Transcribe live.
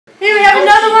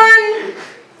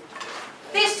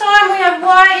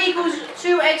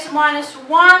2x minus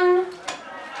 1.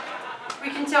 We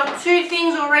can tell two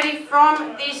things already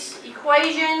from this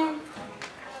equation.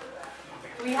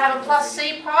 We have a plus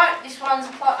c part, this one's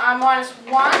minus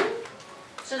 1.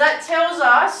 So that tells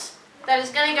us that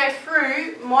it's going to go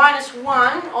through minus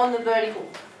 1 on the vertical.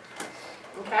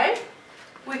 Okay?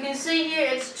 We can see here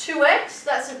it's 2x,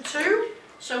 that's a 2.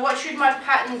 So what should my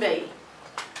pattern be?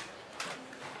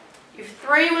 If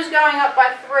 3 was going up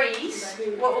by 3's,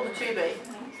 what will the 2 be?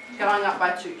 Going up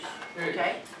by 2's.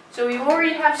 Okay? So we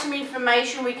already have some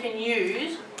information we can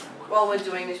use while we're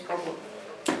doing this problem.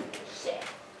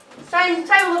 Same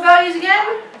table of values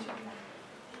again.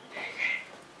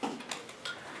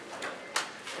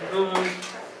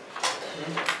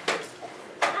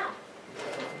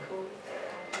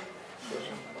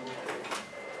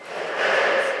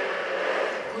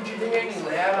 Could you be any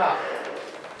louder?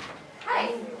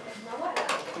 Hey.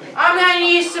 I'm going to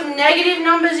use some negative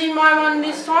numbers in my one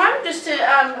this time, just to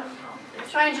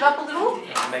change it up a little.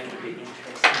 Make it a bit interesting.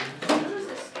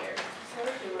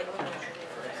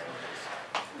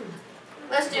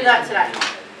 Let's do that today.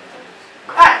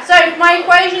 Alright, so my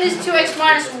equation is 2x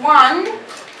minus 1,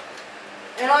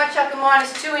 and I chuck a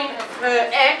minus 2 in for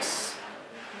x.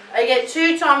 I get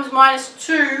 2 times minus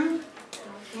 2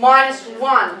 minus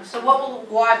 1. So what will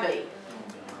y be?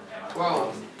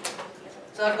 12.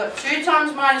 So I've got 2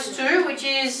 times minus 2, which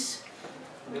is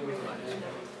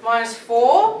minus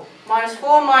 4. Minus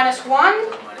 4 minus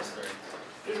 1 Minus 3.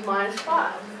 is minus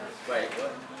 5. Wait,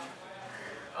 what?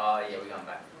 Oh, yeah, we're going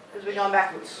back. Because we're going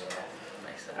backwards. Yeah,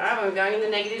 makes sense. Alright, when we're going in the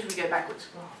negatives, we go backwards.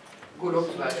 Good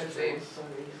observation, Sam.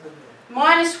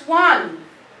 Minus 1.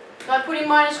 So I put in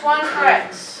minus 1 for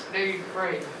x. Negative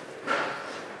 3.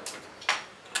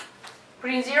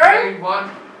 Put in 0. Negative 1.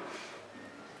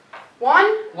 1.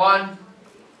 1.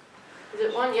 Is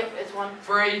it 1? Yep, it's 1.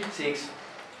 3. 6.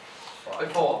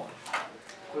 4.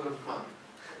 Good of 1.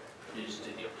 You just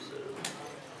did the opposite.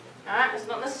 Alright, it's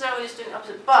not necessarily just doing the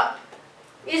opposite, but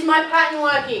is my pattern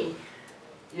working?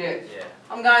 Yes. Yeah.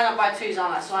 I'm going up by 2's,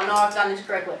 aren't I? So I know I've done this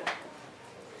correctly.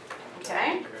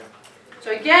 Okay.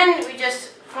 So again, we just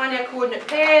find our coordinate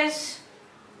pairs.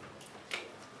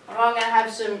 I'm going to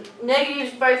have some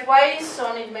negatives both ways, so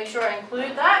I need to make sure I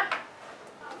include that.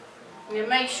 I'm going to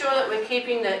make sure that we're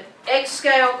keeping the x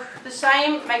scale the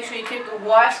same. Make sure you keep the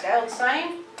y scale the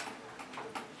same.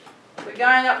 We're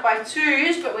going up by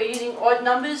 2's, but we're using odd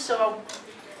numbers, so I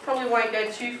probably won't go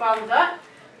too far with that.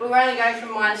 But we're only going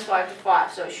from minus 5 to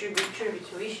 5, so it shouldn't be too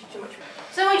much.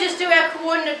 So we just do our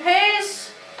coordinate pairs.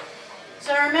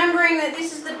 So remembering that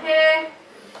this is the pair,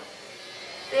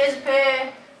 there's a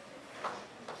pair,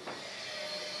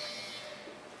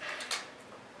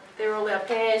 they're all our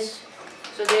pairs,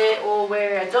 so they're all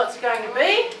where our dots are going to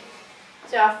be.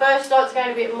 So our first dot's going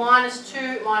to be at minus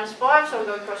 2, minus 5, so we'll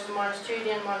go across to minus 2,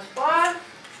 down minus 5.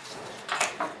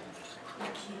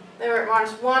 Then we're at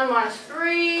minus 1, minus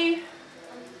 3,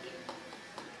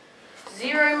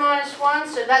 0, minus 1,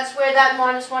 so that's where that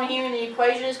minus 1 here in the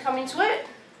equation has come into it.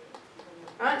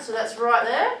 Right, so that's right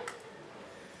there.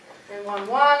 Then 1,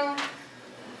 1,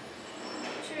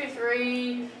 2,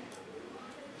 3,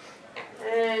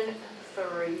 and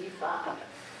 3, 5.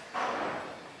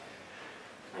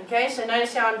 Okay, so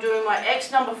notice how I'm doing my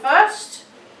x number first,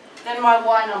 then my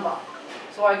y number.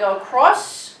 So I go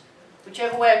across,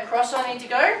 whichever way across I need to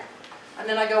go, and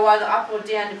then I go either up or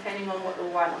down depending on what the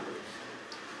y number is.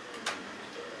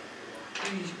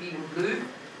 Use big and blue.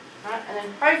 Right, and then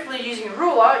hopefully using a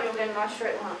ruler, you'll get a nice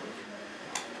straight line.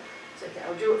 It's okay,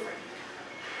 I'll do it for you.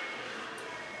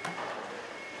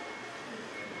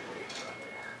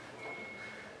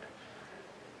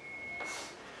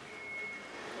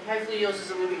 And hopefully yours is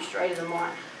a little bit straighter than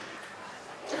mine.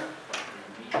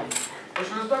 I should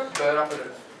have stuck the bird up at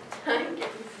it. I'm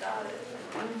getting started.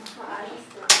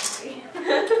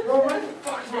 Well, what the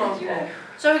fuck's wrong?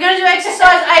 So we're going to do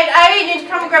exercise 8A. You need to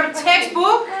come and grab a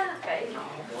textbook. Okay.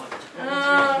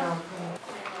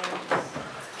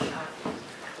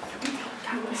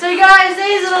 So you guys,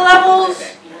 these are the levels.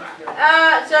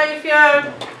 So if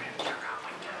you're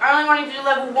only wanting to do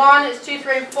level 1, it's 2,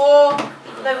 3, and 4.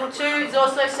 Level 2 is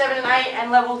also 7 and 8.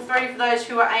 And level 3 for those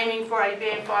who are aiming for a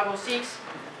band 5 or 6,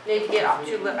 need to get up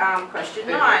to question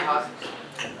 9.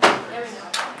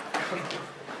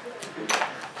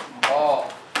 Oh.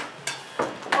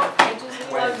 What page is it?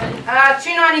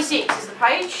 296 is the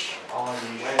page. On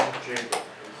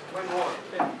when what?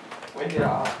 When did I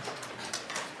ask?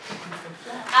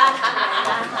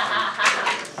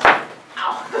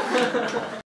 Ow.